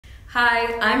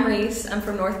Hi, I'm Riese. I'm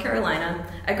from North Carolina.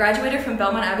 I graduated from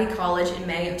Belmont Abbey College in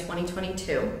May of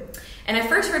 2022. And I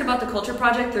first heard about the Culture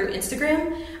Project through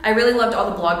Instagram. I really loved all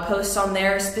the blog posts on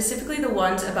there, specifically the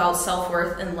ones about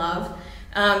self-worth and love.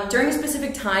 During a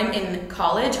specific time in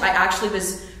college, I actually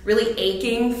was really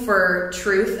aching for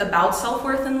truth about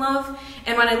self-worth and love.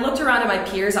 And when I looked around at my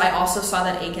peers, I also saw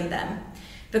that ache in them.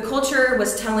 The culture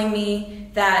was telling me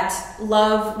that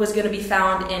love was going to be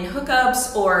found in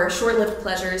hookups or short-lived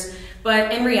pleasures,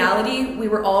 but in reality, we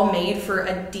were all made for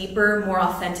a deeper, more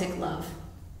authentic love.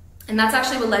 And that's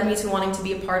actually what led me to wanting to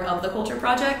be a part of the Culture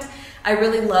Project. I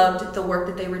really loved the work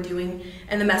that they were doing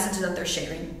and the messages that they're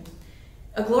sharing.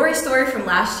 A glory story from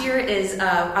last year is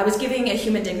I was giving a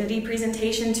human dignity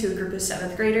presentation to a group of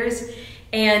 7th graders,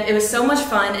 and it was so much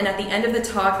fun, and at the end of the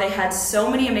talk, they had so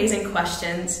many amazing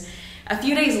questions. A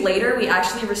few days later, we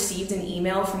actually received an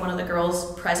email from one of the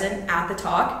girls present at the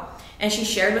talk, and she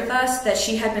shared with us that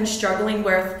she had been struggling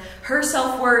with her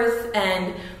self-worth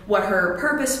and what her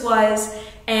purpose was,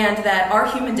 and that our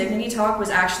human dignity talk was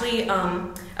actually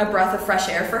a breath of fresh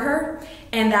air for her,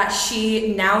 and that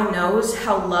she now knows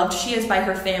how loved she is by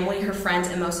her family, her friends,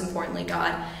 and most importantly,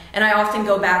 God. And I often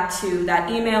go back to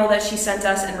that email that she sent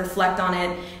us and reflect on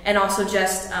it, and also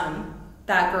just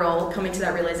that girl coming to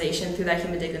that realization through that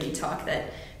human dignity talk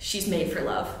that she's made for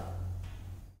love.